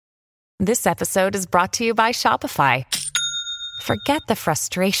This episode is brought to you by Shopify. Forget the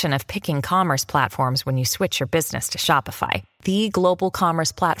frustration of picking commerce platforms when you switch your business to Shopify, the global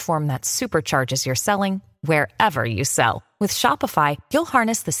commerce platform that supercharges your selling wherever you sell. With Shopify, you'll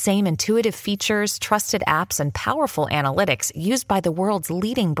harness the same intuitive features, trusted apps, and powerful analytics used by the world's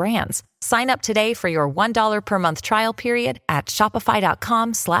leading brands. Sign up today for your $1 per month trial period at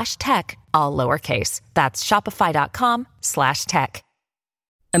shopify.com/tech, all lowercase. That's shopify.com/tech.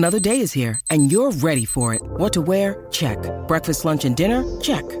 Another day is here, and you're ready for it. What to wear? Check. Breakfast, lunch, and dinner?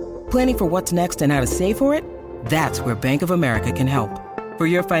 Check. Planning for what's next and how to save for it? That's where Bank of America can help. For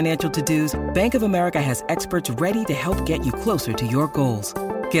your financial to-dos, Bank of America has experts ready to help get you closer to your goals.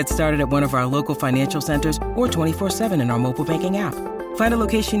 Get started at one of our local financial centers or 24/7 in our mobile banking app. Find a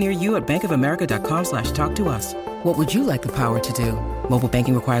location near you at bankofamerica.com/talktous. What would you like the power to do? Mobile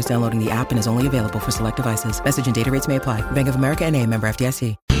banking requires downloading the app and is only available for select devices. Message and data rates may apply. Bank of America N.A., member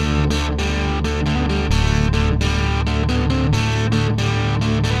FDIC.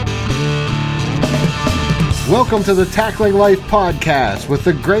 Welcome to the Tackling Life podcast with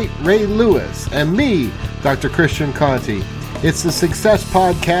the great Ray Lewis and me, Dr. Christian Conti. It's the success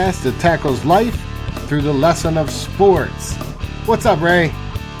podcast that tackles life through the lesson of sports. What's up, Ray?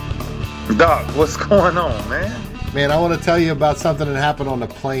 Doc, what's going on, man? Man, I want to tell you about something that happened on the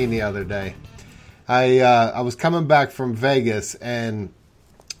plane the other day. I was coming back from Vegas, and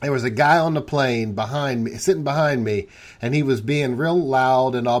there was a guy on the plane behind me, sitting behind me, and he was being real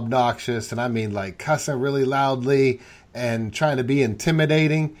loud and obnoxious, and I mean like cussing really loudly and trying to be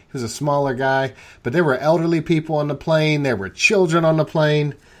intimidating. He was a smaller guy, but there were elderly people on the plane. There were children on the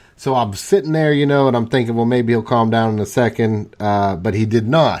plane. So I'm sitting there, and I'm thinking, well, maybe he'll calm down in a second, but he did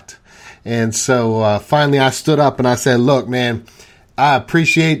not. And so finally I stood up and I said, look, man, I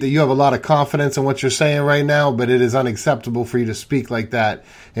appreciate that you have a lot of confidence in what you're saying right now, but it is unacceptable for you to speak like that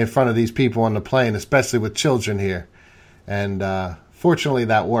in front of these people on the plane, especially with children here. And fortunately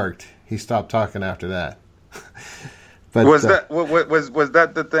that worked. He stopped talking after that. But was that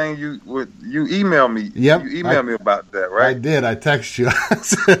the thing you emailed me? Yep, You emailed me about that, right? I did. I texted you.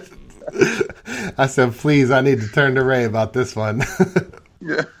 I said, please, I need to turn to Ray about this one.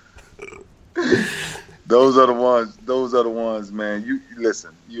 Yeah. Those are the ones, man. You listen,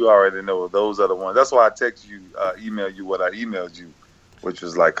 you already know those are the ones. That's why I text you, email you what I emailed you, which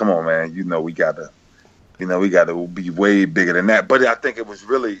was like, come on, man, we gotta be way bigger than that. But I think it was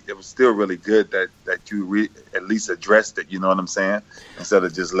still really good that you at least addressed it. You know what I'm saying? Instead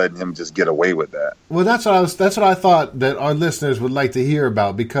of just letting him just get away with that. Well, that's what I thought that our listeners would like to hear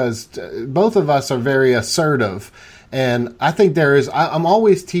about, because both of us are very assertive. And I think I'm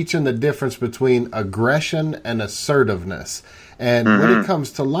always teaching the difference between aggression and assertiveness. And when it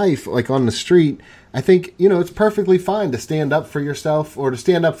comes to life, like on the street, I think, it's perfectly fine to stand up for yourself or to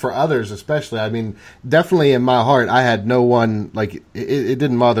stand up for others, especially. I mean, definitely in my heart, I had no one, like, it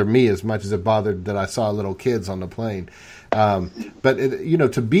didn't bother me as much as it bothered that I saw little kids on the plane. But,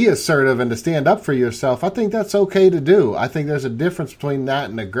 to be assertive and to stand up for yourself, I think that's okay to do. I think there's a difference between that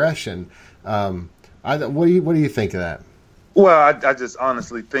and aggression. What do you think of that? Well, I just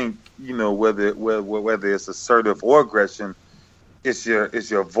honestly think, whether it's assertive or aggression, it's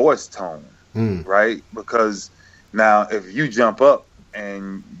your voice tone, right? Because now if you jump up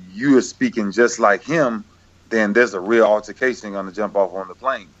and you are speaking just like him, then there's a real altercation going to jump off on the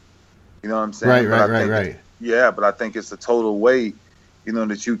plane. You know what I'm saying? Right. Yeah, but I think it's a total way,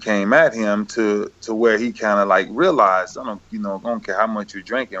 that you came at him to where he kind of like realized, I don't care how much you're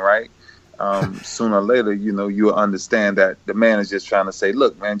drinking, right? Sooner or later, you'll understand that the man is just trying to say,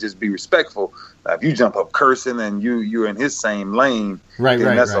 look, man, just be respectful. Now, if you jump up cursing and you're in his same lane,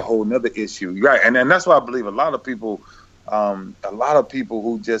 that's a whole nother issue. Right. And that's why I believe a lot of people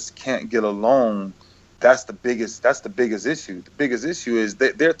who just can't get along, that's the biggest issue. The biggest issue is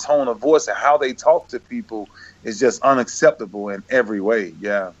that their tone of voice and how they talk to people is just unacceptable in every way.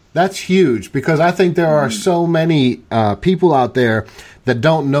 Yeah. That's huge, because I think there are so many people out there that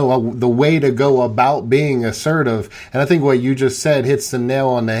don't know the way to go about being assertive. And I think what you just said hits the nail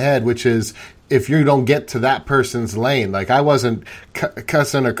on the head, which is if you don't get to that person's lane. Like, I wasn't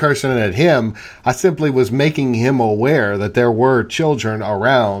cussing or cursing at him. I simply was making him aware that there were children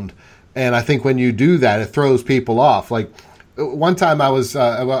around. And I think when you do that, it throws people off. Like, one time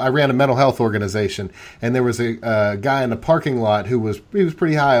I ran a mental health organization, and there was a guy in the parking lot who was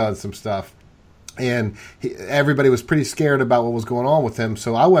pretty high on some stuff. And everybody was pretty scared about what was going on with him.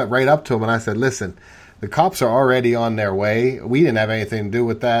 So I went right up to him and I said, listen, the cops are already on their way. We didn't have anything to do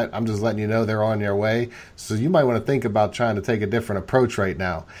with that. I'm just letting you know they're on their way. So you might want to think about trying to take a different approach right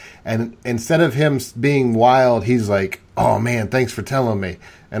now. And instead of him being wild, he's like, oh, man, thanks for telling me.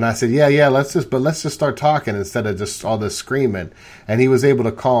 And I said, yeah, let's just start talking instead of just all this screaming. And he was able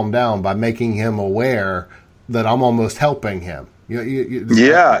to calm down by making him aware that I'm almost helping him.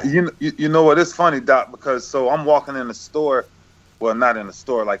 You know what? It's funny, Doc, because so I'm walking in the store, well, not in the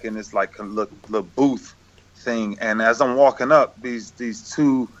store, like in this like little booth thing, and as I'm walking up, these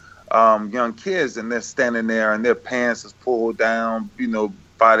two young kids, and they're standing there, and their pants is pulled down,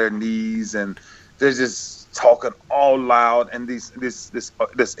 by their knees, and they're just talking all loud, and this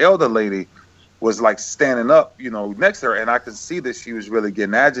elder lady was like standing up, next to her, and I could see that she was really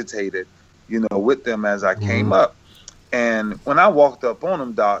getting agitated, with them as I came up. And when I walked up on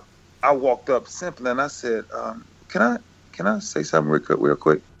them, Doc, I walked up simply and I said, can I say something real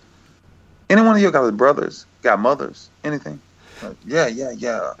quick? Any one of you got brothers, got mothers, anything? Like,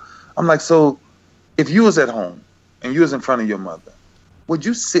 yeah. I'm like, so if you was at home and you was in front of your mother, would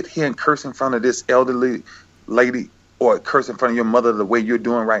you sit here and curse in front of this elderly lady or curse in front of your mother the way you're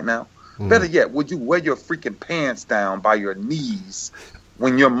doing right now? Better yet, would you wear your freaking pants down by your knees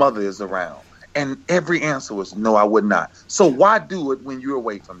when your mother is around? And every answer was, no, I would not. So why do it when you're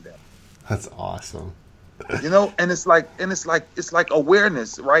away from them? That's awesome. And it's like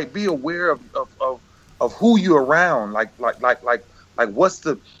awareness, right? Be aware of who you're around. Like what's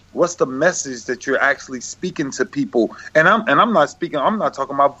the message that you're actually speaking to people? And I'm not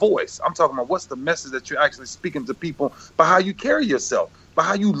talking about voice. I'm talking about what's the message that you're actually speaking to people by how you carry yourself, by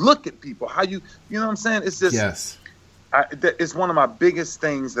how you look at people, how you know what I'm saying? It's just yes. It's one of my biggest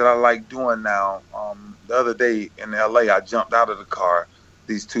things that I like doing now. The other day in LA, I jumped out of the car.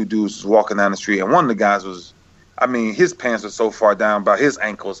 These two dudes was walking down the street, and one of the guys was, his pants were so far down by his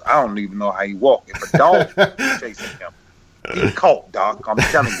ankles, I don't even know how he walked. If a dog was chasing him, he caught, Doc. I'm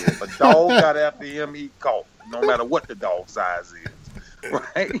telling you, if a dog got after him, he caught, no matter what the dog size is,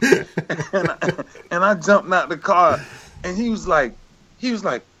 right? and I jumped out the car, and he was like,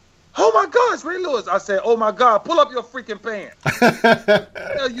 oh my gosh, Ray Lewis. I said, oh my God, pull up your freaking pants. What the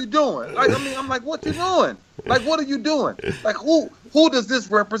hell are you doing? I'm like, what you doing? Like, what are you doing? Like, who does this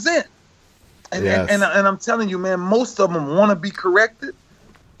represent? And I'm telling you, man, most of them want to be corrected.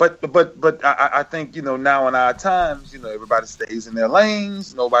 But I think, now in our times, everybody stays in their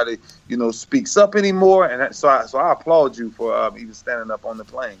lanes. Nobody, speaks up anymore. And so I applaud you for even standing up on the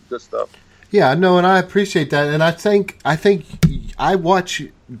plane. Good stuff. Yeah, no, and I appreciate that. And I think I watch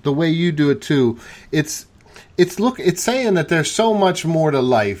the way you do it too. It's saying that there's so much more to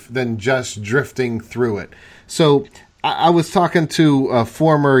life than just drifting through it. So I was talking to a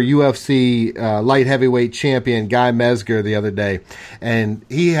former UFC light heavyweight champion, Guy Mezger, the other day, and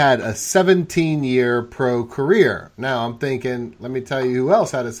he had a 17-year pro career. Now I'm thinking, let me tell you who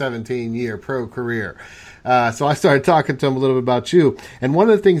else had a 17-year pro career. So I started talking to him a little bit about you. And one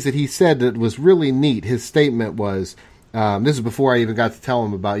of the things that he said that was really neat, his statement was, this is before I even got to tell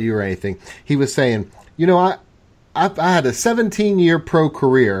him about you or anything. He was saying, I had a 17-year pro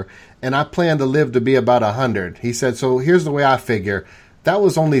career, and I plan to live to be about 100. He said, so here's the way I figure. That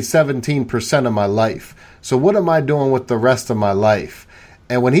was only 17% of my life. So what am I doing with the rest of my life?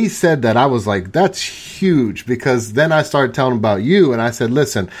 And when he said that, I was like, that's huge, because then I started telling him about you, and I said,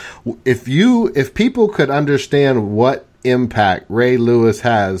 listen, if people could understand what impact Ray Lewis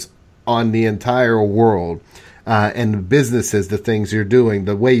has on the entire world, and the businesses, the things you're doing,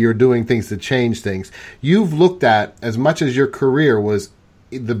 the way you're doing things to change things, you've looked at, as much as your career was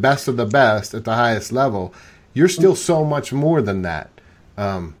the best of the best at the highest level, you're still so much more than that.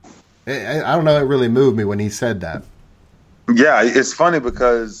 I don't know, it really moved me when he said that. Yeah, it's funny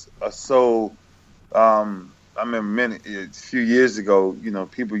because I remember a few years ago,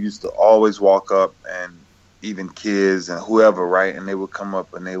 people used to always walk up, and even kids and whoever, right? And they would come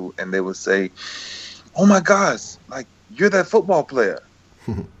up and they would say, oh my gosh, like, you're that football player.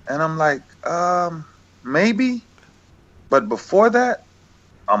 And I'm like, maybe. But before that,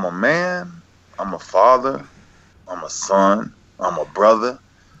 I'm a man, I'm a father, I'm a son, I'm a brother.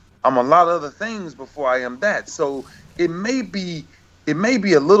 I'm a lot of other things before I am that. So it may be a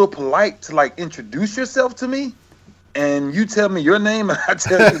little polite to like introduce yourself to me, and you tell me your name and I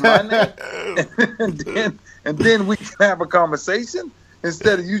tell you my name, and then we can have a conversation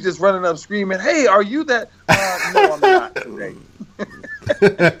instead of you just running up screaming, "Hey, are you that?" No, I'm not today.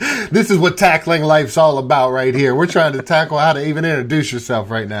 This is what tackling life's all about right here. We're trying to tackle how to even introduce yourself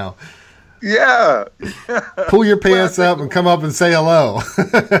right now. Yeah. Pull your pants up and come up and say hello.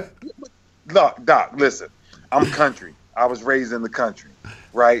 Look, Doc, listen, I'm country. I was raised in the country,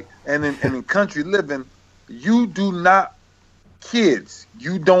 right? And in country living, you don't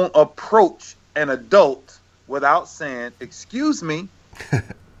approach an adult without saying, "Excuse me,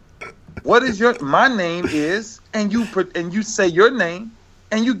 what is my name is," and you say your name,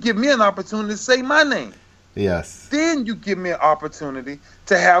 and you give me an opportunity to say my name. Yes. Then you give me an opportunity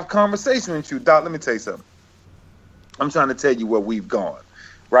to have conversation with you. Doc, let me tell you something. I'm trying to tell you where we've gone,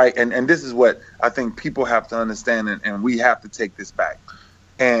 right? And this is what I think people have to understand, and we have to take this back.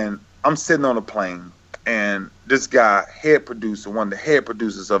 And I'm sitting on a plane, and this guy, head producer, one of the head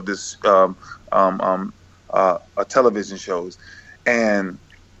producers of this television shows, and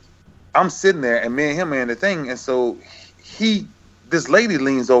I'm sitting there, and me and him are in the thing, and so this lady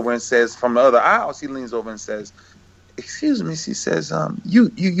leans over and says, from the other aisle, she leans over and says, "Excuse me," she says,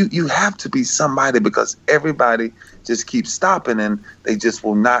 you have to be somebody, because everybody just keeps stopping and they just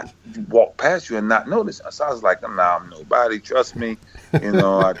will not walk past you and not notice. So I was like, "Nah, I'm nobody. Trust me.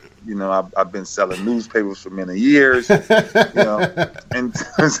 I've been selling newspapers for many years, and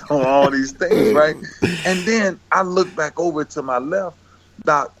so all these things, right?" And then I look back over to my left,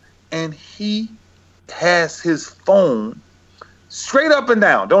 Doc, and he has his phone straight up and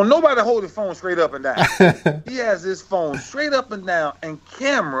down. Don't nobody hold his phone straight up and down. He has his phone straight up and down and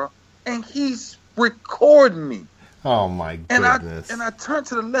camera, and he's recording me. Oh my goodness. And I turned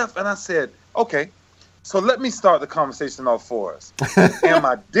to the left and I said, "Okay, so let me start the conversation off for us. Am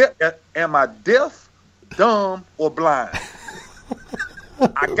I deaf, dumb, or blind?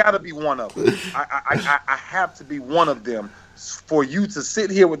 I gotta be one of them. I have to be one of them for you to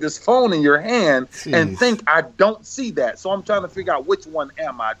sit here with this phone in your hand and think I don't see that. So I'm trying to figure out which one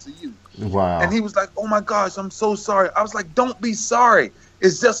am I to you." Wow. And he was like, "Oh my gosh, I'm so sorry." I was like, "Don't be sorry.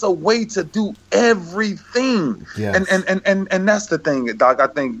 It's just a way to do everything." Yes. And that's the thing, Doc. I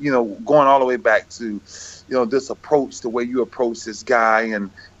think, going all the way back to, this approach, the way you approach this guy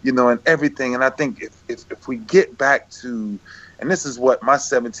and everything. And I think if we get back to, and this is what my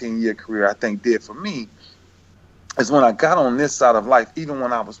 17-year career, I think, did for me, is when I got on this side of life, even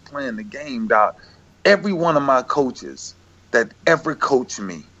when I was playing the game, Doc, every one of my coaches that ever coached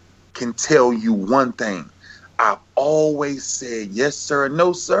me can tell you one thing. I've always said yes, sir,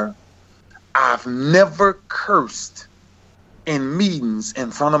 no, sir. I've never cursed in meetings in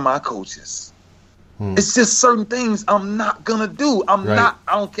front of my coaches. It's just certain things I'm not going to do. I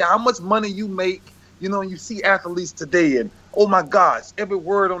don't care how much money you make. You see athletes today and, oh my gosh, every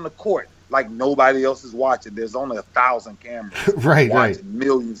word on the court, like nobody else is watching. There's only 1,000 cameras right.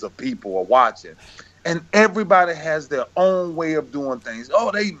 Millions of people are watching. And everybody has their own way of doing things. Oh,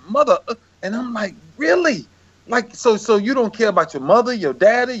 they mother. And I'm like, really? Like, so you don't care about your mother, your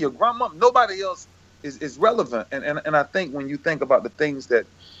daddy, your grandma? Nobody else is relevant. And I think when you think about the things that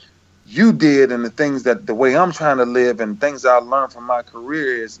you did and the things that the way I'm trying to live and things I learned from my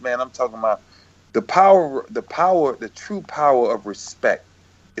career is, man, I'm talking about the true power of respect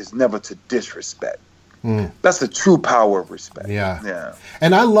is never to disrespect. That's the true power of respect. Yeah.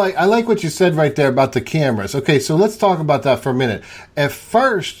 And I like what you said right there about the cameras. Okay, so let's talk about that for a minute. At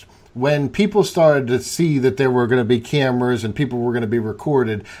first, when people started to see that there were going to be cameras and people were going to be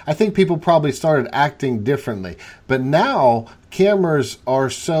recorded, I think people probably started acting differently. But now cameras are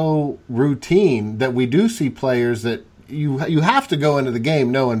so routine that we do see players that you have to go into the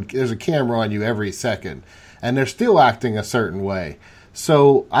game knowing there's a camera on you every second, and they're still acting a certain way.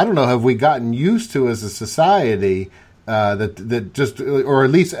 So I don't know, have we gotten used to as a society that just, or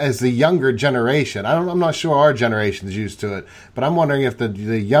at least as the younger generation? I'm not sure our generation is used to it, but I'm wondering if the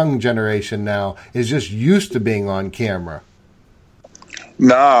young generation now is just used to being on camera.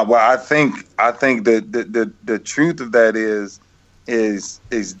 Nah, well, I think the truth of that is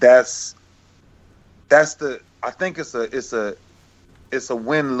that's the, I think it's a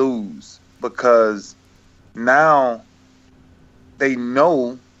win-lose, because now they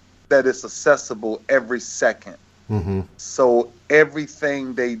know that it's accessible every second. Mm-hmm. So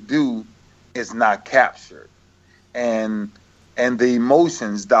everything they do is not captured. And the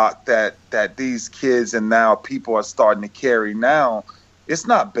emotions, Doc, that these kids and now people are starting to carry now, it's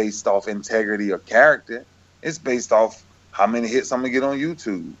not based off integrity or character. It's based off how many hits I'm going to get on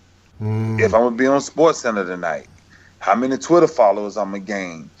YouTube. If I'm going to be on SportsCenter tonight, how many Twitter followers I'm going to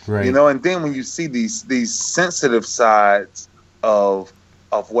gain. Right. And then when you see these sensitive sides of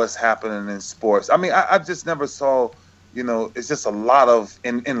what's happening in sports. I mean, I just never saw, it's just a lot of,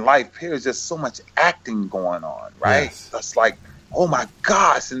 in life period, just so much acting going on, right? Yes. That's like, oh my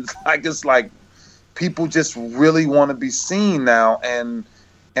gosh. And it's like people just really want to be seen now. And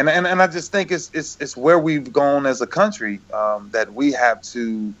I just think it's where we've gone as a country, that we have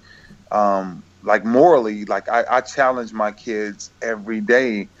to, like morally, like I challenge my kids every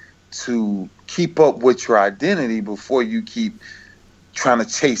day to keep up with your identity before you keep trying to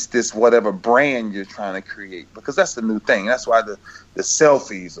chase this whatever brand you're trying to create, because that's the new thing. That's why the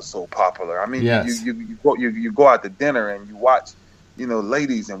selfies are so popular. I mean, yes. you go out to dinner and you watch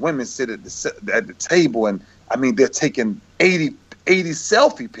ladies and women sit at the table, and I mean, they're taking 80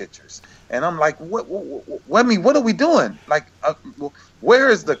 selfie pictures. And I'm like, what are we doing? Like, where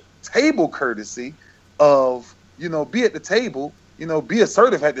is the table courtesy of, be at the table, be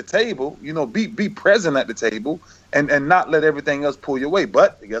assertive at the table, be present at the table, and not let everything else pull you away.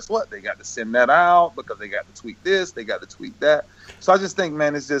 But guess what? They got to send that out because they got to tweak this, they got to tweak that. So I just think,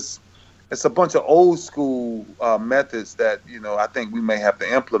 man, it's a bunch of old school methods that, I think we may have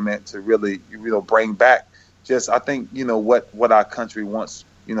to implement to really, bring back just, I think, what our country wants,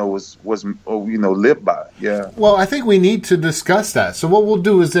 was lived by. Yeah. Well, I think we need to discuss that. So what we'll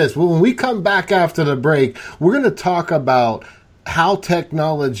do is this. When we come back after the break, we're going to talk about how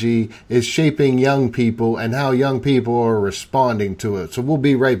technology is shaping young people and how young people are responding to it. So we'll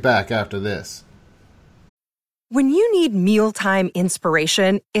be right back after this. When you need mealtime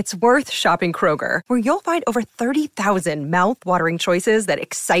inspiration, it's worth shopping Kroger, where you'll find over 30,000 mouth-watering choices that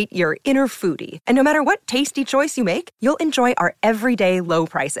excite your inner foodie. And no matter what tasty choice you make, you'll enjoy our everyday low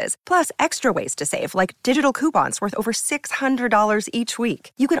prices, plus extra ways to save, like digital coupons worth over $600 each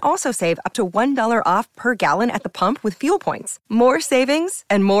week. You can also save up to $1 off per gallon at the pump with fuel points. More savings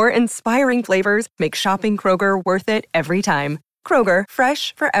and more inspiring flavors make shopping Kroger worth it every time. Kroger,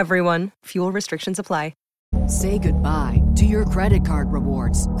 fresh for everyone. Fuel restrictions apply. Say goodbye to your credit card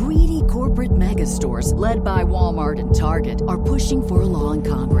rewards. Greedy corporate mega stores, led by Walmart and Target, are pushing for a law in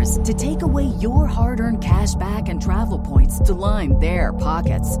Congress to take away your hard-earned cash back and travel points to line their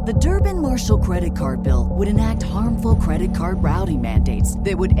pockets. The Durbin-Marshall credit card bill would enact harmful credit card routing mandates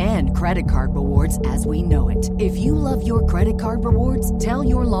that would end credit card rewards as we know it. If you love your credit card rewards, tell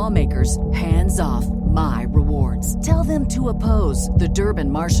your lawmakers, hands off my rewards. Tell them to oppose the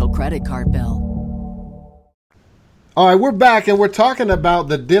Durbin-Marshall credit card bill. All right, we're back, and we're talking about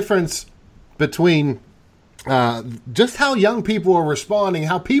the difference between just how young people are responding,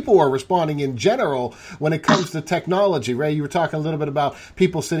 how people are responding in general when it comes to technology. Ray, you were talking a little bit about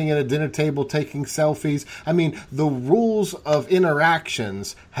people sitting at a dinner table taking selfies. I mean, the rules of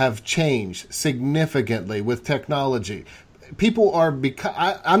interactions have changed significantly with technology. People are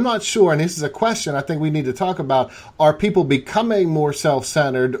I'm not sure, and this is a question I think we need to talk about, are people becoming more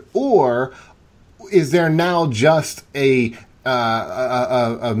self-centered, or is there now just a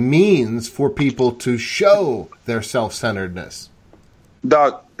means for people to show their self-centeredness?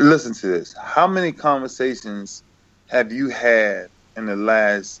 Doc, listen to this. How many conversations have you had in the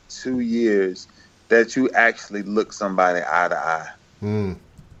last 2 years that you actually look somebody eye to eye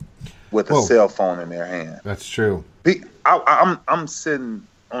with a cell phone in their hand? That's true. I'm sitting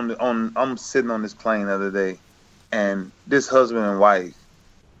on this plane the other day, and this husband and wife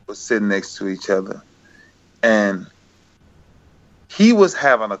was sitting next to each other, and he was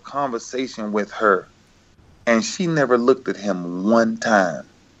having a conversation with her, and she never looked at him one time.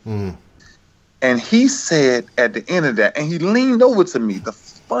 And he said at the end of that, and he leaned over to me, the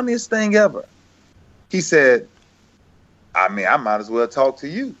funniest thing ever. He said, I mean, I might as well talk to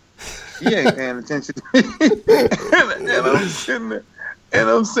you. He ain't paying attention to me. and I'm sitting there, and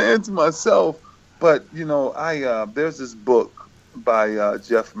I'm saying to myself, but there's this book by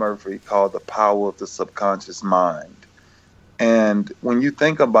Jeff Murphy called The Power of the Subconscious Mind. And when you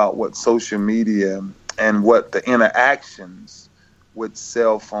think about what social media and what the interactions with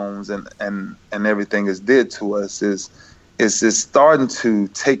cell phones and everything has did to us is starting to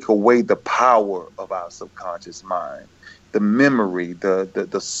take away the power of our subconscious mind, the memory,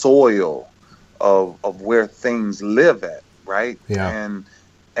 the soil of where things live at, right? Yeah.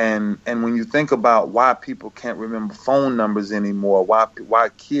 And when you think about why people can't remember phone numbers anymore, why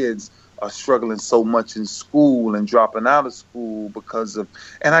kids are struggling so much in school and dropping out of school because of,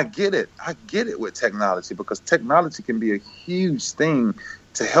 and I get it with technology, because technology can be a huge thing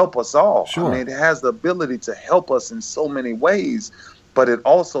to help us all. Sure. I mean, it has the ability to help us in so many ways, but it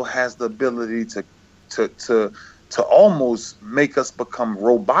also has the ability to almost make us become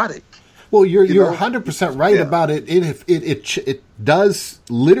robotic. Well, you're 100% right about it. It does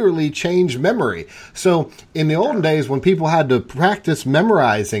literally change memory. So in the olden days, when people had to practice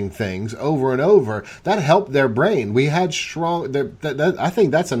memorizing things over and over, that helped their brain. We had strong. I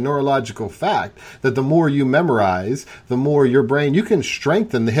think that's a neurological fact, that the more you memorize, the more your brain, you can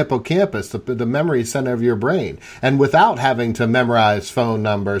strengthen the hippocampus, the memory center of your brain, and without having to memorize phone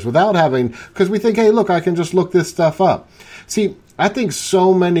numbers, because we think, hey, look, I can just look this stuff up. See, I think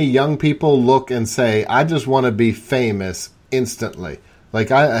so many young people look and say, I just want to be famous instantly. Like,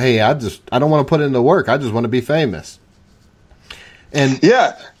 I don't want to put in the work. I just want to be famous. And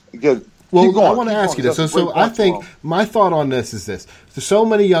yeah, good. Well, I want to ask you this. So I think my thought on this is this. There's so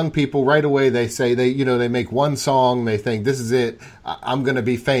many young people right away, they say they make one song, they think this is it, I'm going to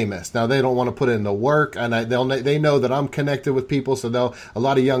be famous. Now they don't want to put in the work, and they know that I'm connected with people, so a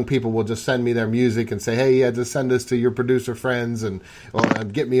lot of young people will just send me their music and say, hey, yeah, just send this to your producer friends or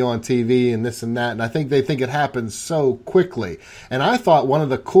get me on TV and this and that. And I think they think it happens so quickly. And I thought one of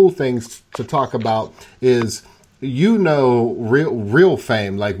the cool things to talk about is, real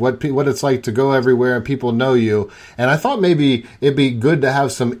fame, like what it's like to go everywhere and people know you. And I thought maybe it'd be good to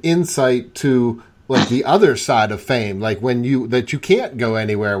have some insight to like the other side of fame, like that you can't go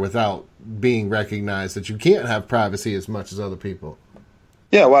anywhere without being recognized, that you can't have privacy as much as other people.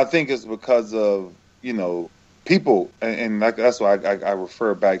 Yeah, well, I think it's because of, people, and that's why I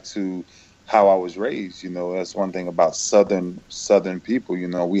refer back to how I was raised. That's one thing about Southern people.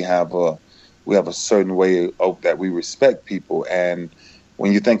 We have a certain way that we respect people. And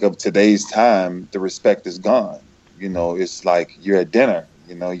when you think of today's time, the respect is gone. It's like you're at dinner,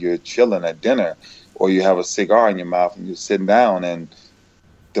 you're chilling at dinner, or you have a cigar in your mouth and you're sitting down. And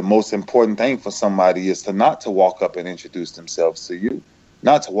the most important thing for somebody is not to walk up and introduce themselves to you,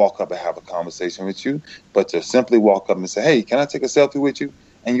 not to walk up and have a conversation with you, but to simply walk up and say, hey, can I take a selfie with you?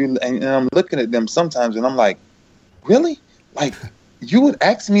 And I'm looking at them sometimes and I'm like, really? Like, you would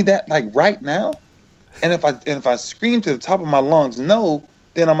ask me that like right now, and if I scream to the top of my lungs no,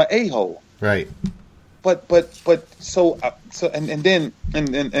 then I'm an a-hole. Right. But then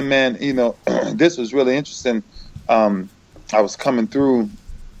man, this was really interesting. I was coming through,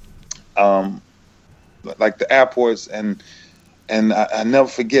 like the airports, and I never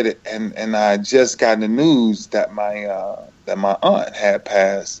forget it. And I just got the news that my aunt had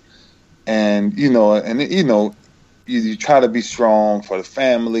passed, and you try to be strong for the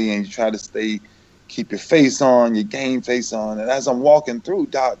family, and you try to keep your face on, your game face on. And as I'm walking through,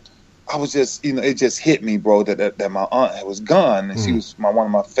 Doc, I was just, it just hit me, bro, that my aunt was gone, and she was one of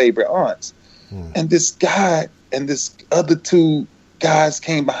my favorite aunts. And this guy and this other two guys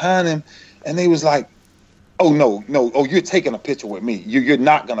came behind him, and they was like, oh, no, you're taking a picture with me. You're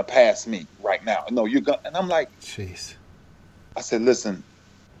not going to pass me right now. No, you're going to. And I'm like, jeez. I said, listen.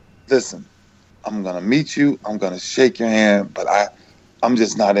 I'm going to meet you. I'm going to shake your hand, but I'm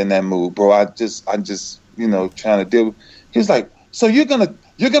just not in that mood, bro. I just trying to deal with. He was like, so you're going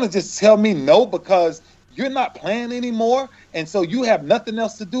to just tell me no because you're not playing anymore, and so you have nothing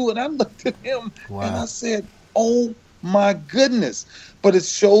else to do? And I looked at him and I said, oh my goodness. But it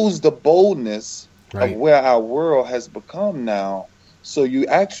shows the boldness of where our world has become now. So you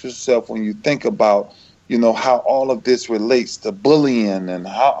ask yourself, when you think about how all of this relates to bullying, and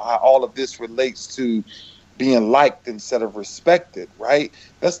how all of this relates to being liked instead of respected, right?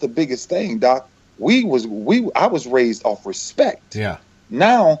 That's the biggest thing, Doc. I was raised off respect. Yeah.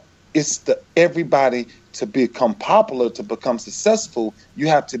 Now it's everybody to become popular, to become successful, you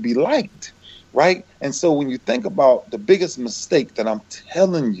have to be liked, right? And so when you think about the biggest mistake that I'm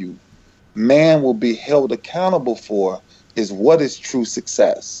telling you, man will be held accountable for, is what is true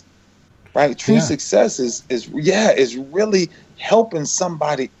success. Right, true success is really helping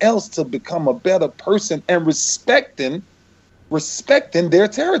somebody else to become a better person and respecting their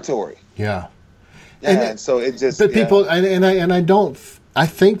territory. Yeah, and so it just. But people, I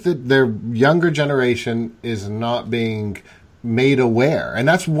think that their younger generation is not being made aware, and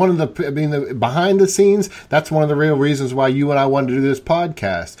that's one of the behind the scenes. That's one of the real reasons why you and I wanted to do this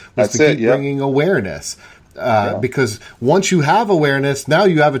podcast, was to keep bringing awareness. Because once you have awareness, now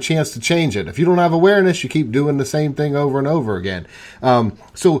you have a chance to change it. If you don't have awareness, you keep doing the same thing over and over again.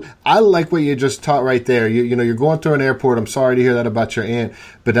 So I like what you just taught right there. You're going through an airport. I'm sorry to hear that about your aunt,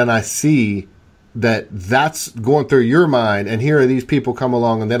 but then I see that's going through your mind, and here are these people come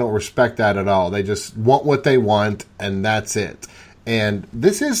along and they don't respect that at all. They just want what they want, and that's it. And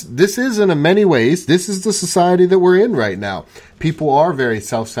this is in many ways, this is the society that we're in right now. People are very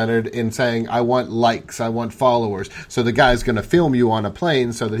self-centered in saying, I want likes, I want followers. So the guy's going to film you on a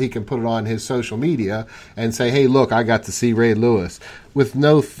plane so that he can put it on his social media and say, hey, look, I got to see Ray Lewis, with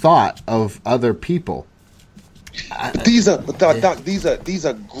no thought of other people. These are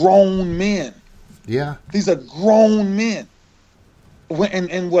grown men. Yeah. These are grown men.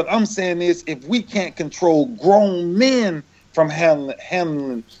 And what I'm saying is, if we can't control grown men from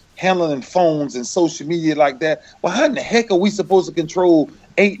handling phones and social media like that, well, how in the heck are we supposed to control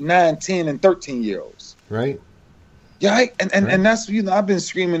 8, 9, 10, and 13-year-olds? Right. Yeah, and that's, I've been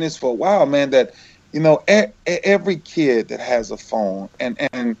screaming this for a while, man, that, every kid that has a phone,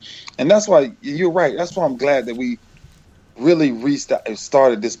 and that's why you're right. That's why I'm glad that we really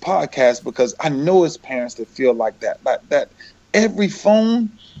started this podcast, because I know it's parents that feel like that every phone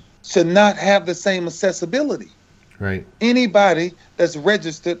should not have the same accessibility. Right. Anybody that's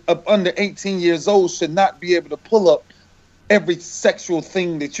registered up under 18 years old should not be able to pull up every sexual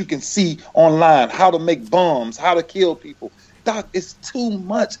thing that you can see online, how to make bombs, how to kill people. Doc, it's too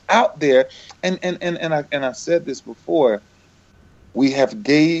much out there. And I said this before. We have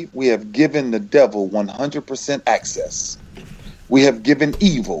given the devil 100% access. We have given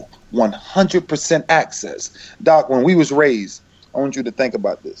evil 100% access. Doc, when we was raised, I want you to think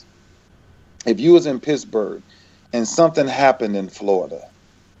about this. If you was in Pittsburgh and something happened in Florida,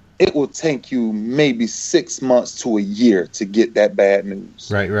 it will take you maybe 6 months to a year to get that bad news.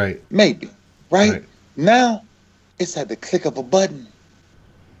 Right. Maybe. Right? Now, it's at the click of a button.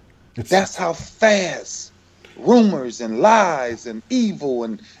 That's how fast rumors and lies and evil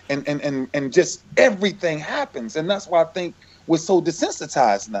and just everything happens. And that's why I think we're so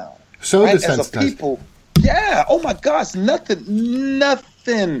desensitized now. So right? desensitized. As a people, yeah. Oh my gosh, nothing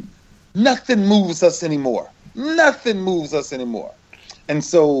moves us anymore. Nothing moves us anymore. And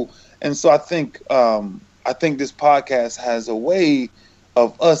so I think this podcast has a way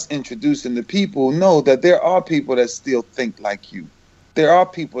of us introducing the people know that there are people that still think like you. There are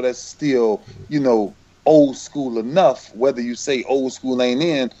people that still, old school enough. Whether you say old school ain't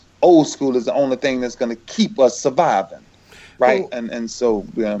in, old school is the only thing that's going to keep us surviving, right? Well, and so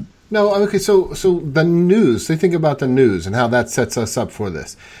yeah. No, okay. So the news. They think about the news and how that sets us up for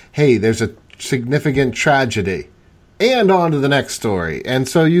this. Hey, there's a significant tragedy, and on to the next story. And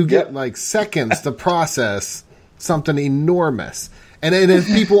so you get like seconds to process something enormous. And if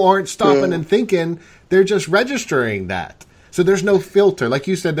people aren't stopping and thinking, they're just registering that. So there's no filter. Like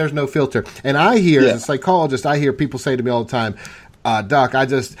you said, there's no filter. And I hear, as a psychologist, I hear people say to me all the time, Doc,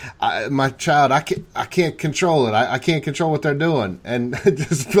 my child, I can't control it. I can't control what they're doing. And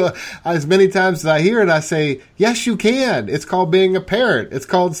just as many times as I hear it, I say, yes, you can. It's called being a parent. It's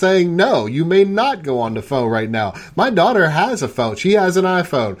called saying, no, you may not go on the phone right now. My daughter has a phone. She has an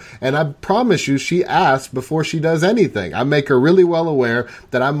iPhone. And I promise you, she asks before she does anything. I make her really well aware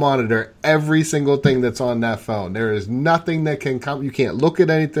that I monitor every single thing that's on that phone. There is nothing that can come. You can't look at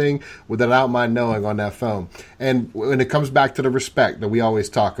anything without my knowing on that phone. And when it comes back to the respect that we always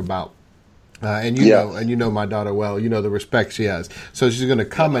talk about, and you know my daughter well, the respect she has. So she's going to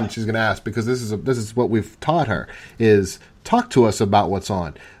come and she's going to ask, because this is what we've taught her, is talk to us about what's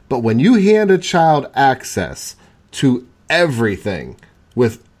on. But when you hand a child access to everything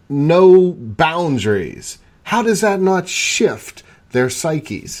with no boundaries, how does that not shift their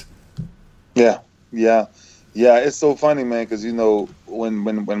psyches? Yeah. It's so funny, man, because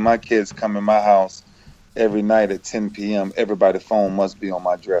when my kids come in my house every night at 10 p.m., everybody's phone must be on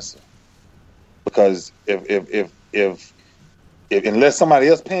my dresser. Because if unless somebody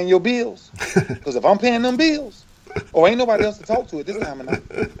else paying your bills, because if I'm paying them bills, ain't nobody else to talk to at this time of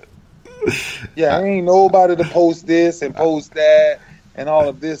night. Yeah, ain't nobody to post this and post that and all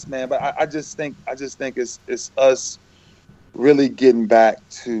of this, man. But I just think it's us really getting back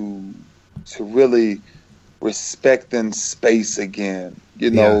to really respecting space again.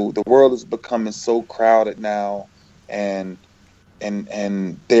 The world is becoming so crowded now, and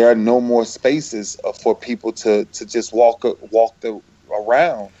there are no more spaces for people to just walk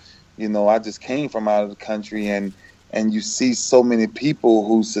around. I just came from out of the country, and you see so many people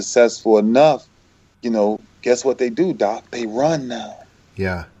who's successful enough. Guess what they do, Doc? They run now.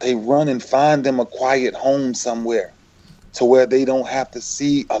 Yeah, they run and find them a quiet home somewhere, to where they don't have to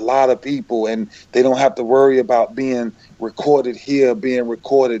see a lot of people, and they don't have to worry about being recorded here, being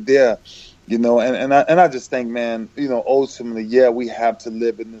recorded there, and I just think, man, ultimately, we have to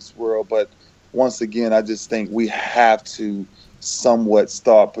live in this world, but once again, I just think we have to somewhat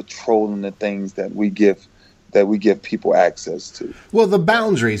start patrolling the things that we give people access to. Well, the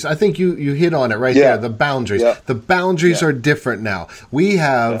boundaries, I think you hit on it right there. The boundaries. Yeah. The boundaries are different now. We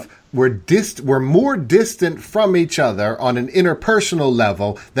have we're more distant from each other on an interpersonal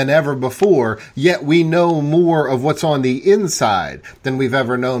level than ever before, yet we know more of what's on the inside than we've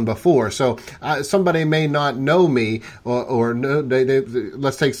ever known before. So somebody may not know me, or know,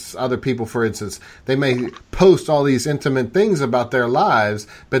 let's take other people, for instance. They may post all these intimate things about their lives,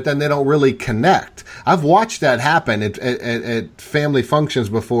 but then they don't really connect. I've watched that happen at family functions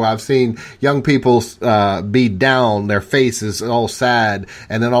before. I've seen young people be down, their faces all sad,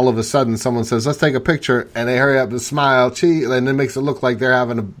 and then all of a sudden someone says, let's take a picture, and they hurry up and smile, and it makes it look like they're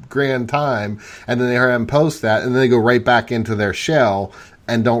having a grand time, and then they hurry up and post that, and then they go right back into their shell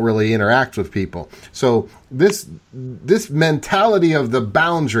and don't really interact with people. So this mentality of the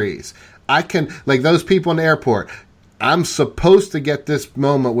boundaries, I can, like those people in the airport, I'm supposed to get this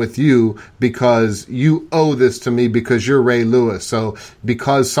moment with you because you owe this to me because you're Ray Lewis. So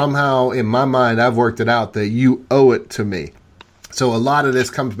because somehow in my mind I've worked it out that you owe it to me. So a lot of this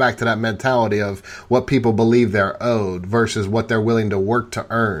comes back to that mentality of what people believe they're owed versus what they're willing to work to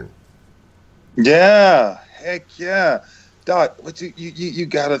earn. Yeah, heck yeah. Doc, but you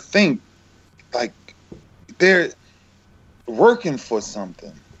got to think, like, they're working for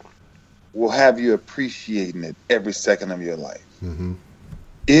something will have you appreciating it every second of your life. Mm-hmm.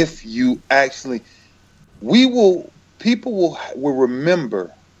 If you actually, people will remember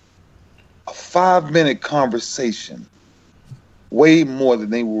a 5-minute conversation way more than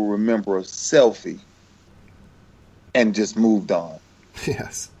they will remember a selfie and just moved on.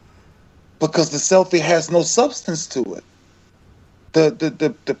 Yes. Because the selfie has no substance to it.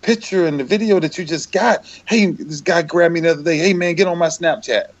 The picture and the video that you just got, hey, this guy grabbed me the other day, hey man, get on my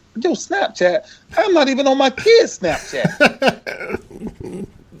Snapchat. Yo, Snapchat? I'm not even on my kid's Snapchat.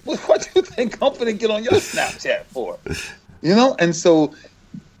 What do you think I'm gonna get on your Snapchat for? You know, and so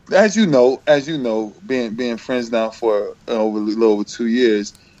as you know, being friends now for a little over 2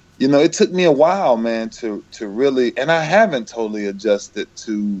 years, you know, it took me a while, man, to really, and I haven't totally adjusted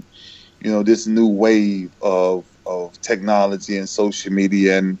to, you know, this new wave of technology and social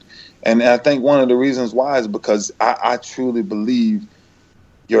media, and I think one of the reasons why is because I truly believe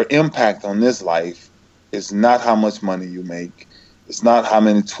your impact on this life is not how much money you make. It's not how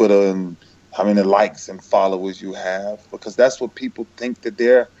many Twitter and how many likes and followers you have, because that's what people think that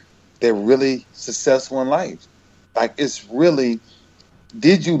they're really successful in life. Like, it's really,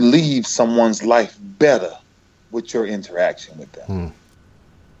 did you leave someone's life better with your interaction with them?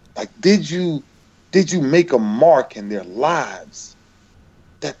 Like, did you make a mark in their lives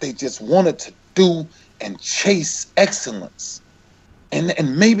that they just wanted to do and chase excellence?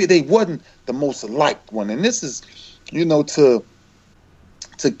 And maybe they wasn't the most liked one. And this is, you know, to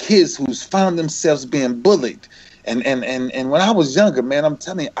kids who's found themselves being bullied. And when I was younger, man, I'm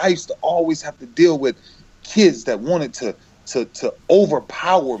telling you, I used to always have to deal with kids that wanted to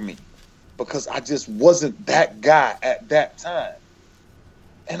overpower me because I just wasn't that guy at that time.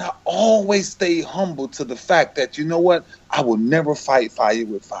 And I always stayed humble to the fact that, you know what, I will never fight fire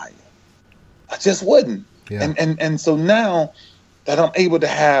with fire. I just wouldn't. Yeah. And so now that I'm able to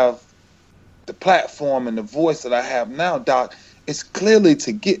have the platform and the voice that I have now, Doc, it's clearly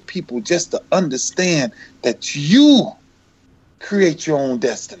to get people just to understand that you create your own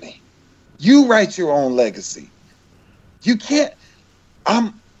destiny. You write your own legacy. You can't.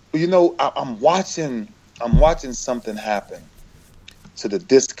 I'm watching something happen to the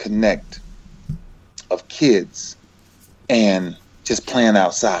disconnect of kids and just playing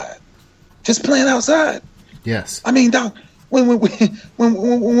outside. Just playing outside. Yes. I mean, Doc, when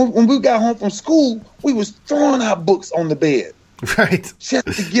we got home from school, we was throwing our books on the bed. Right. Just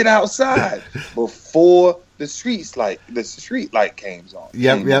to get outside before the street light came on.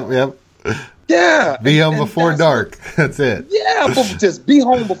 Yep. Yeah. Be home before dark. That's it. Yeah, just be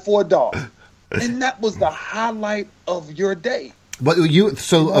home before dark. And that was the highlight of your day. But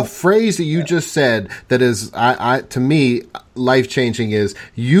a phrase that you just said that is, to me, life-changing is,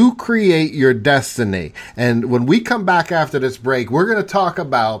 you create your destiny. And when we come back after this break, we're going to talk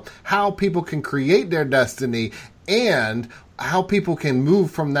about how people can create their destiny and how people can move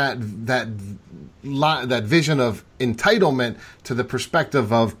from that vision of entitlement to the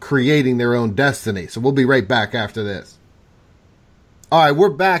perspective of creating their own destiny. So we'll be right back after this. All right, we're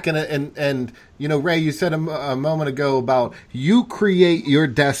back, and you know, Ray, you said a moment ago about you create your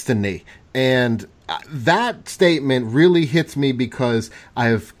destiny, and that statement really hits me because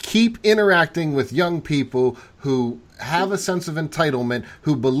I keep interacting with young people who have a sense of entitlement,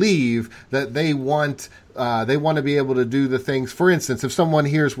 who believe that they want to be able to do the things. For instance, if someone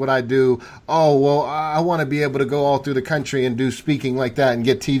hears what I do, oh, well, I want to be able to go all through the country and do speaking like that and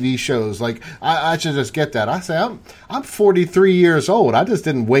get TV shows. Like, I should just get that. I say, I'm 43 years old. I just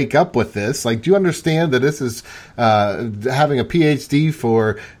didn't wake up with this. Like, do you understand that this is having a PhD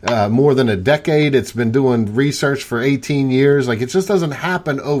for more than a decade? It's been doing research for 18 years. Like, it just doesn't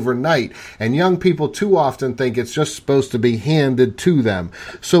happen overnight. And young people too often think it's just supposed to be handed to them.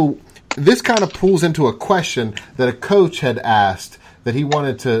 So this kind of pulls into a question that a coach had asked that he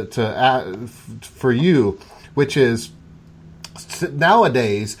wanted to ask for you, which is,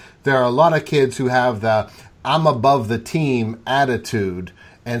 nowadays there are a lot of kids who have the I'm above the team attitude.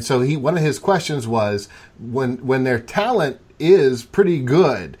 And so one of his questions was, when their talent is pretty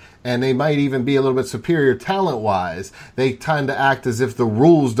good and they might even be a little bit superior talent-wise, they tend to act as if the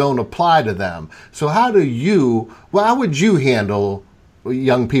rules don't apply to them. So how would you handle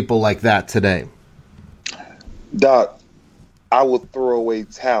young people like that today? Doc, I would throw away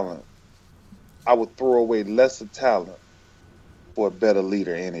talent. I would throw away lesser talent for a better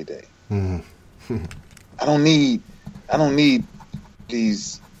leader any day. Mm-hmm. I don't need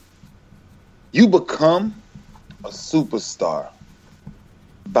these. You become a superstar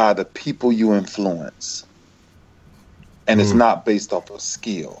by the people you influence. And it's not based off of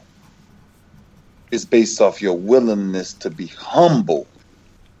skill. It's based off your willingness to be humble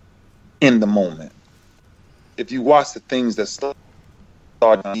in the moment. If you watch the things that start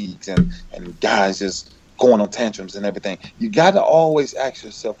leagues and guys just going on tantrums and everything, you got to always ask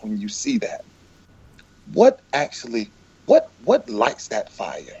yourself when you see that, what lights that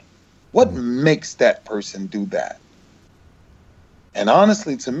fire? What makes that person do that? And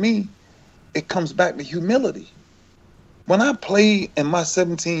honestly, to me, it comes back to humility. When I played in my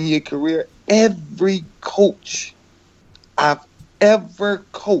 17-year career, every coach I've ever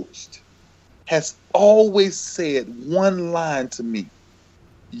coached has always said one line to me: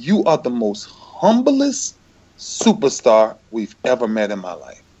 you are the most humblest superstar we've ever met in my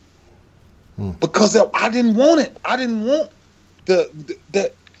life. Because I didn't want it. I didn't want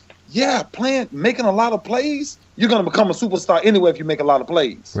making a lot of plays. You're going to become a superstar anyway if you make a lot of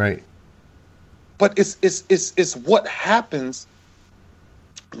plays. Right. But it's what happens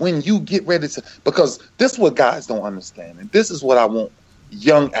when you get ready to, because this is what guys don't understand. And this is what I want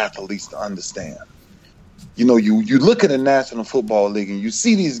young athletes to understand. You know, you look at the National Football League and you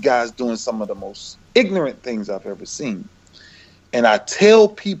see these guys doing some of the most ignorant things I've ever seen. And I tell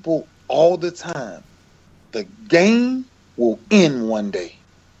people all the time, the game will end one day.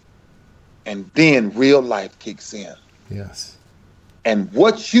 And then real life kicks in. Yes. And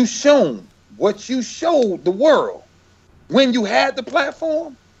what you showed the world when you had the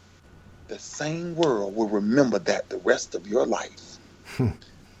platform, the same world will remember that the rest of your life.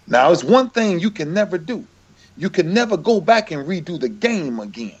 Now, it's one thing you can never do. You can never go back and redo the game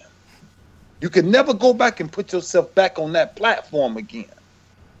again. You can never go back and put yourself back on that platform again.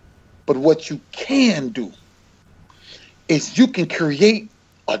 But what you can do is you can create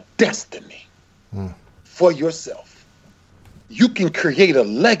a destiny for yourself. You can create a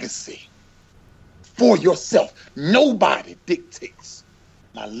legacy for yourself. Nobody dictates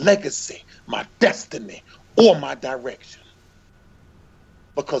my legacy, my destiny, or my direction.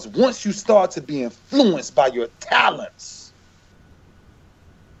 Because once you start to be influenced by your talents,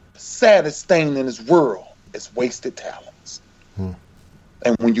 the saddest thing in this world is wasted talents.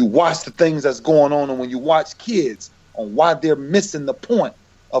 And when you watch the things that's going on, and when you watch kids on why they're missing the point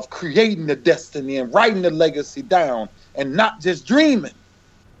of creating the destiny and writing the legacy down and not just dreaming.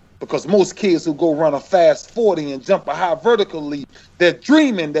 Because most kids who go run a fast 40 and jump a high vertical leap, they're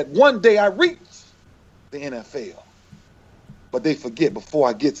dreaming that one day I reach the NFL. But they forget, before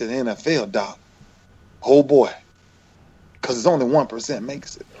I get to the NFL, Doc, oh boy, because it's only 1%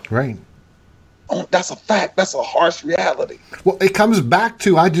 makes it. Right. Oh, that's a fact. That's a harsh reality. Well, it comes back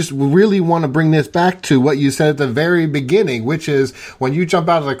to, I just really want to bring this back to what you said at the very beginning, which is when you jump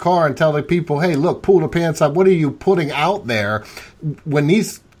out of the car and tell the people, hey, look, pull the pants up. What are you putting out there? When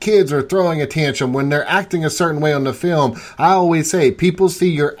these kids are throwing a tantrum, when they're acting a certain way on the film, I always say people see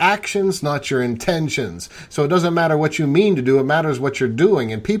your actions, not your intentions. So it doesn't matter what you mean to do, it matters what you're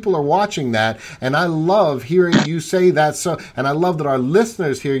doing. And people are watching that, and I love hearing you say that. So, and I love that our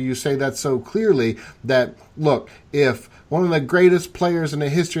listeners hear you say that so clearly, that look, if one of the greatest players in the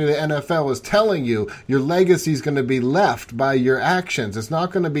history of the NFL is telling you your legacy is going to be left by your actions. It's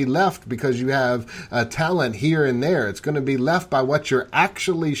not going to be left because you have talent here and there. It's going to be left by what you're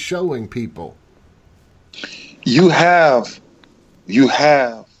actually showing people. You say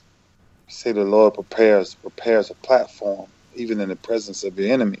the Lord prepares a platform even in the presence of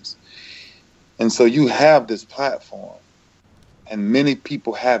your enemies. And so you have this platform, and many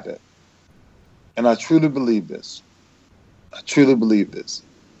people have it. And I truly believe this.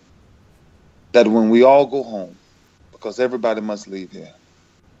 That when we all go home, because everybody must leave here,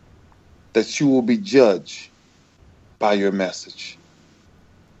 that you will be judged by your message.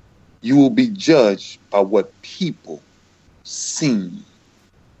 You will be judged by what people see.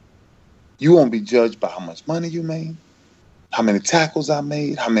 You won't be judged by how much money you made, how many tackles I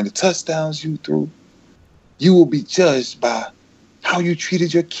made, how many touchdowns you threw. You will be judged by how you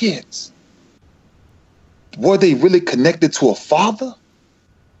treated your kids. Were they really connected to a father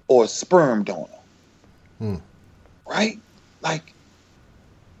or a sperm donor? Right? Like,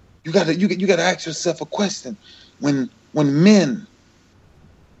 you gotta ask yourself a question. When men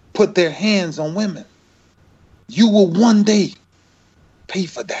put their hands on women, you will one day pay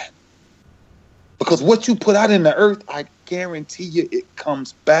for that. Because what you put out in the earth, I guarantee you, it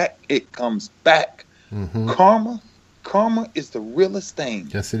comes back Karma is the realest thing.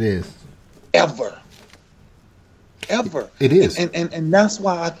 Yes, it is. Ever. It is. And that's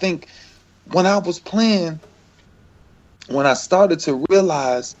why I think when I was playing, when I started to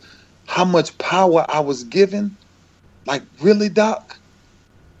realize how much power I was given, like, really, Doc,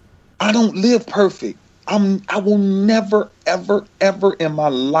 I don't live perfect. I will never, ever, ever in my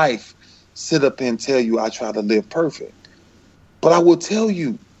life sit up and tell you I try to live perfect. But I will tell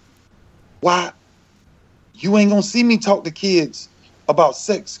you why you ain't gonna see me talk to kids about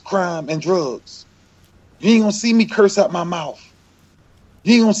sex, crime, and drugs. You ain't gonna see me curse out my mouth.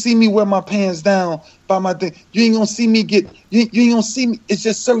 You ain't gonna see me wear my pants down by my thing. You ain't gonna see me you ain't gonna see me. It's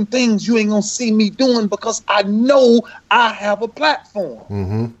just certain things you ain't gonna see me doing because I know I have a platform.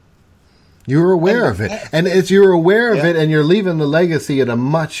 Mm-hmm. You're aware of it. And you're aware of it, and you're leaving the legacy at a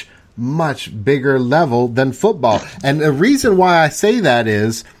much, much bigger level than football. And the reason why I say that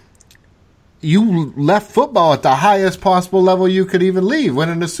is you left football at the highest possible level you could even leave,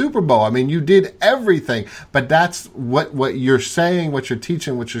 winning the Super Bowl. I mean, you did everything. But that's what you're saying, what you're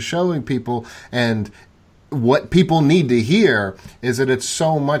teaching, what you're showing people, and what people need to hear is that it's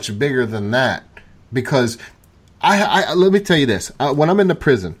so much bigger than that. Because I let me tell you this. When I'm in the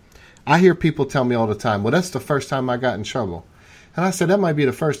prison, I hear people tell me all the time, well, that's the first time I got in trouble. And I said, that might be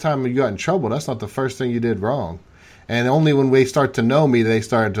the first time you got in trouble. That's not the first thing you did wrong. And only when they start to know me, they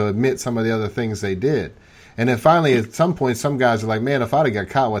started to admit some of the other things they did. And then finally, at some point, some guys are like, man, if I'd have got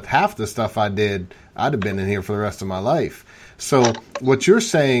caught with half the stuff I did, I'd have been in here for the rest of my life. So what you're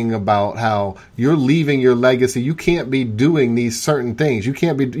saying about how you're leaving your legacy, you can't be doing these certain things.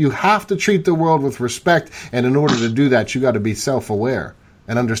 You have to treat the world with respect. And in order to do that, you got to be self-aware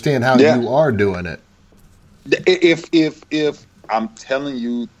and understand how you are doing it. If I'm telling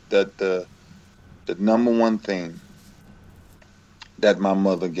you that the number one thing that my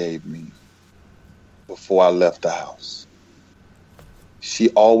mother gave me before I left the house, she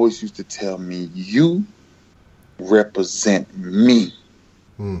always used to tell me, you represent me.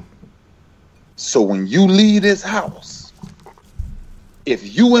 So when you leave this house,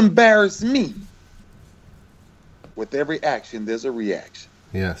 if you embarrass me, with every action, there's a reaction.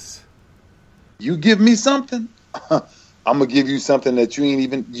 Yes. You give me something, I'm gonna give you something that you ain't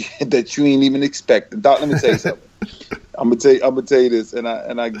even expecting. Doc, let me tell you something. I'm gonna tell you this, and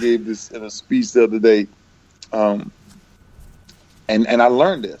I gave this in a speech the other day, and I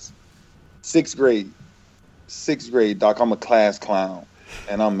learned this. Sixth grade, Doc. I'm a class clown,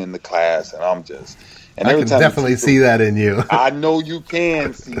 and I'm in the class, and I'm just. And I can definitely see that in you. I know you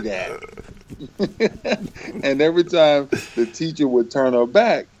can see that. And every time the teacher would turn her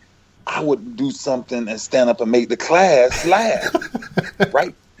back, I would do something and stand up and make the class laugh,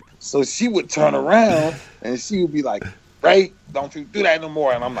 right? So she would turn around and she would be like, Ray, don't you do that no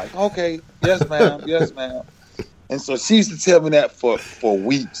more. And I'm like, okay, yes, ma'am, yes, ma'am. And so she used to tell me that for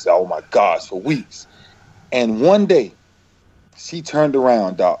weeks. Oh, my gosh, for weeks. And one day, she turned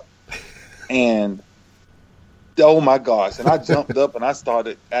around, Doc, and oh, my gosh. And I jumped up and I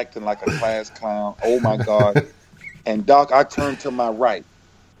started acting like a class clown. Oh, my God. And, Doc, I turned to my right.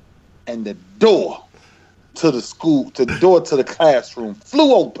 And the door to the classroom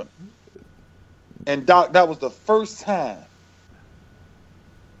flew open. And Doc, that was the first time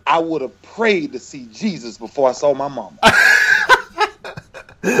I would have prayed to see Jesus before I saw my mama.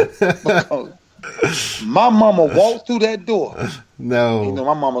 Because my mama walked through that door. No. You know,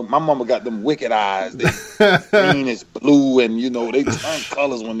 my mama got them wicked eyes. They greenish blue, and you know, they turn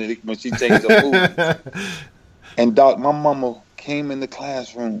colors when she changed her food. And Doc, my mama came in the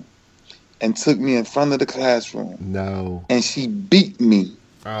classroom and took me in front of the classroom. No. And she beat me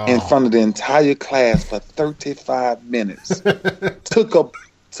in front of the entire class for 35 minutes.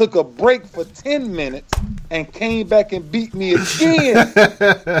 Took a break for 10 minutes and came back and beat me again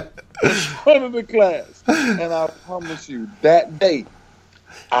in front of the class. And I promise you, that day,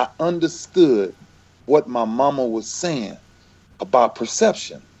 I understood what my mama was saying about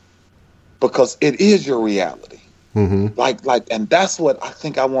perception, because it is your reality. Mm-hmm. And that's what I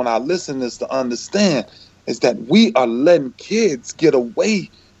think I want our listeners to understand, is that we are letting kids get away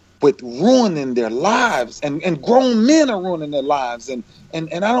with ruining their lives, and grown men are ruining their lives, and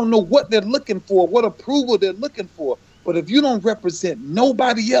I don't know what they're looking for, what approval they're looking for. But if you don't represent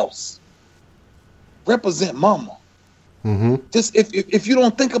nobody else, represent mama. Mm-hmm. Just if you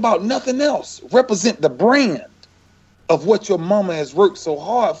don't think about nothing else, represent the brand of what your mama has worked so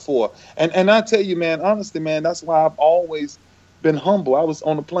hard for. And I tell you, man, honestly, man, that's why I've always been humble. I was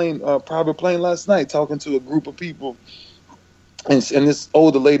on a plane, private plane last night, talking to a group of people, and this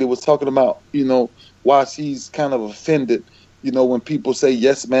older lady was talking about, you know, why she's kind of offended when people say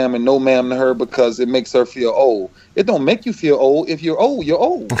yes ma'am and no ma'am to her because it makes her feel old. It don't make you feel old. If you're old, you're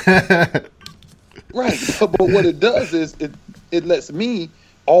old. Right. But what it does is it lets me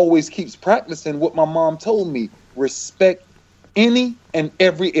always keeps practicing what my mom told me. Respect any and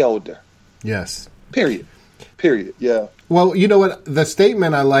every elder. Yes. Period. Yeah. Well, you know what? The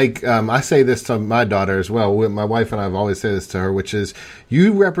statement I like, I say this to my daughter as well. My wife and I have always said this to her, which is,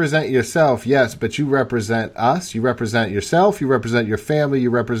 you represent yourself, yes, but you represent us. You represent yourself. You represent your family.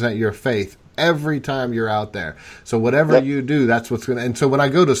 You represent your faith every time you're out there. So whatever you do, that's what's going to... And so when I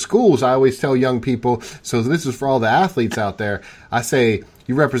go to schools, I always tell young people, so this is for all the athletes out there, I say,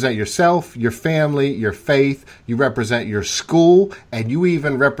 you represent yourself, your family, your faith. You represent your school, and you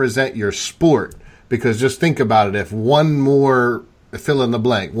even represent your sport. Because just think about it, if one more fill in the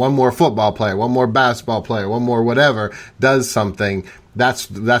blank, one more football player, one more basketball player, one more whatever does something, that's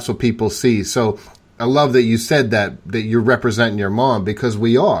what people see. So I love that you said that you're representing your mom, because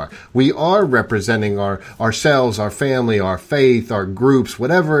we are representing ourselves, our family, our faith, our groups,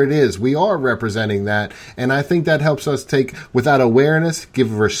 whatever it is, we are representing that. And I think that helps us take, without awareness,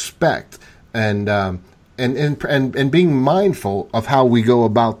 give respect and being mindful of how we go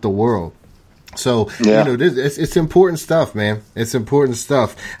about the world. So, it's important stuff, man. It's important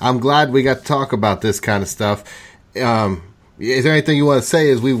stuff. I'm glad we got to talk about this kind of stuff. Is there anything you want to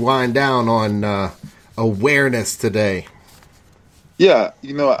say as we wind down on awareness today? Yeah, I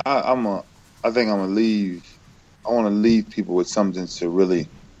think I'm gonna leave. I want to leave people with something to really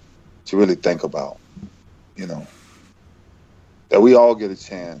think about. That we all get a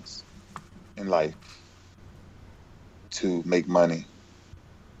chance in life to make money,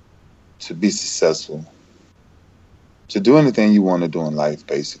 to be successful, to do anything you want to do in life,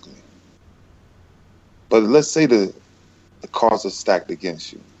 basically. But let's say the cards are stacked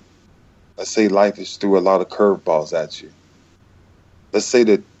against you. Let's say life is threw a lot of curveballs at you. Let's say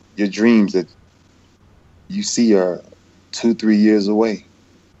that your dreams that you see are 2-3 years away.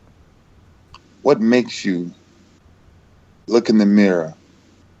 What makes you look in the mirror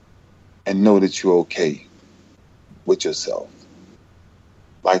and know that you're okay with yourself?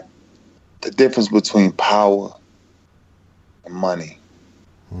 Like, the difference between power and money.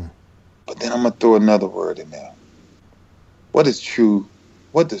 But then I'm going to throw another word in there. What does true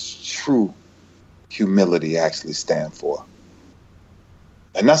humility actually stand for?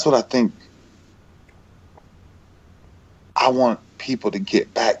 And that's what I think I want people to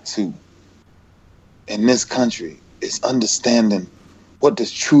get back to in this country, is understanding what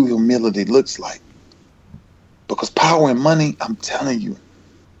does true humility looks like. Because power and money, I'm telling you,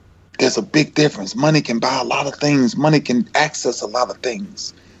 there's a big difference. Money can buy a lot of things. Money can access a lot of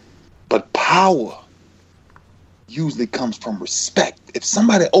things. But power usually comes from respect. If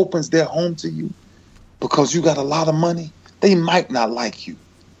somebody opens their home to you because you got a lot of money, they might not like you.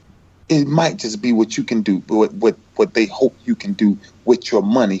 It might just be what you can do, what they hope you can do with your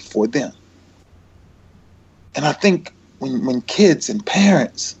money for them. And I think when kids and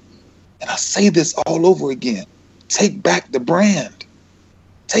parents, and I say this all over again, take back the brand.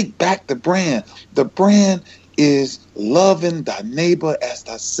 Take back the brand. The brand is loving thy neighbor as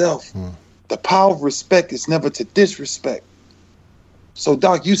thyself. The power of respect is never to disrespect. So,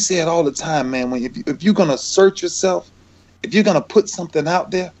 Doc, you say it all the time, man. If you're going to search yourself, if you're going to put something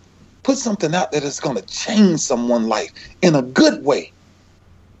out there that's going to change someone's life in a good way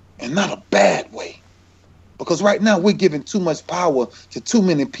and not a bad way. Because right now we're giving too much power to too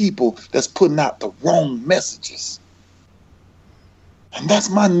many people that's putting out the wrong messages. And that's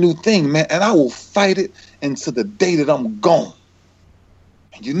my new thing, man. And I will fight it until the day that I'm gone.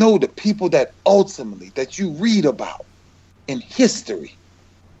 And the people that ultimately, that you read about in history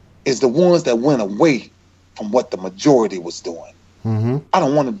is the ones that went away from what the majority was doing. I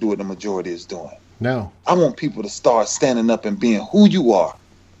don't want to do what the majority is doing. No. I want people to start standing up and being who you are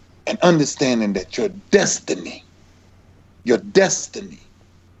and understanding that your destiny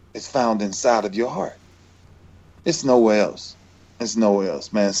is found inside of your heart. It's nowhere else. It's nowhere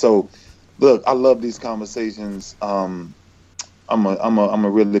else, man. So, look, I love these conversations. I'm a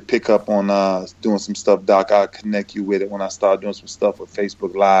really pick up on doing some stuff, Doc. I'll connect you with it when I start doing some stuff with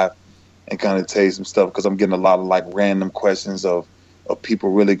Facebook Live and kind of tell you some stuff, because I'm getting a lot of like random questions of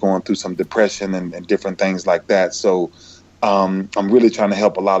people really going through some depression and different things like that. So I'm really trying to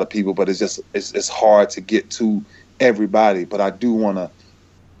help a lot of people, but it's hard to get to everybody. But I do want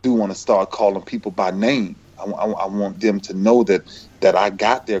to start calling people by name. I want them to know that I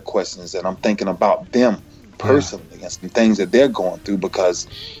got their questions and I'm thinking about them personally and some things that they're going through, because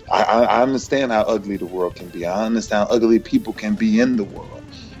I understand how ugly the world can be. I understand how ugly people can be in the world.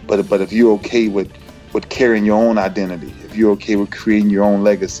 But if you're okay with carrying your own identity, if you're okay with creating your own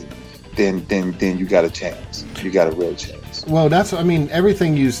legacy, then you got a chance. You got a real chance. Well,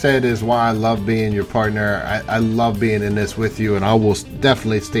 everything you said is why I love being your partner. I love being in this with you, and I will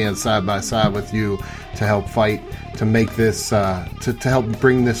definitely stand side by side with you to help fight, to make this, to help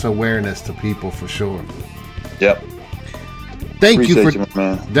bring this awareness to people for sure. Yep. Thank you for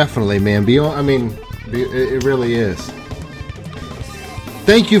man. Definitely, man. It really is.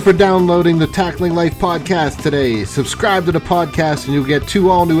 Thank you for downloading the Tackling Life podcast today. Subscribe to the podcast and you'll get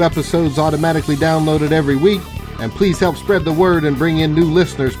 2 all-new episodes automatically downloaded every week. And please help spread the word and bring in new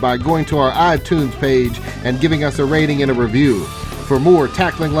listeners by going to our iTunes page and giving us a rating and a review. For more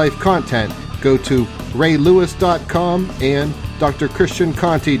Tackling Life content, go to raylewis.com and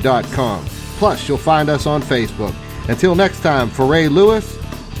drchristianconti.com. Plus, you'll find us on Facebook. Until next time, for Ray Lewis,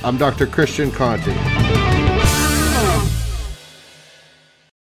 I'm Dr. Christian Conti.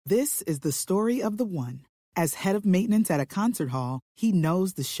 This is the story of the one. As head of maintenance at a concert hall, he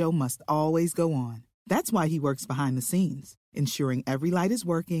knows the show must always go on. That's why he works behind the scenes, ensuring every light is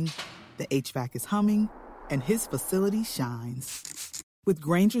working, the HVAC is humming, and his facility shines. With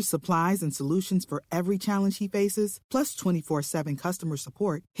Grainger's supplies and solutions for every challenge he faces, plus 24/7 customer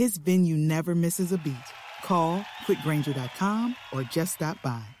support, his venue never misses a beat. Call quickgrainger.com or just stop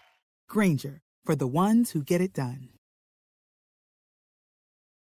by. Grainger, for the ones who get it done.